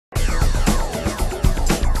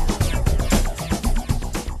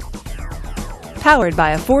powered by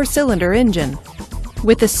a 4-cylinder engine.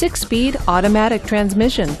 With a 6-speed automatic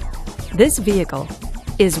transmission, this vehicle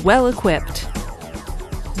is well equipped.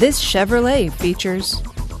 This Chevrolet features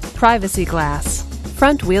privacy glass,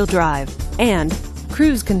 front-wheel drive, and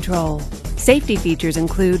cruise control. Safety features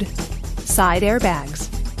include side airbags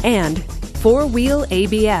and 4-wheel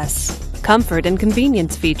ABS. Comfort and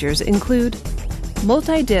convenience features include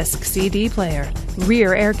multi-disc CD player,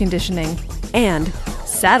 rear air conditioning, and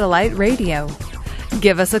satellite radio.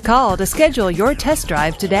 Give us a call to schedule your test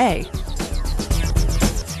drive today.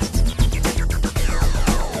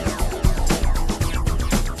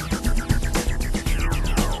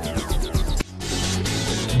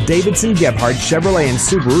 Davidson-Gebhardt Chevrolet and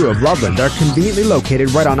Subaru of Loveland are conveniently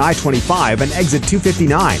located right on I-25 and exit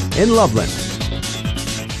 259 in Loveland.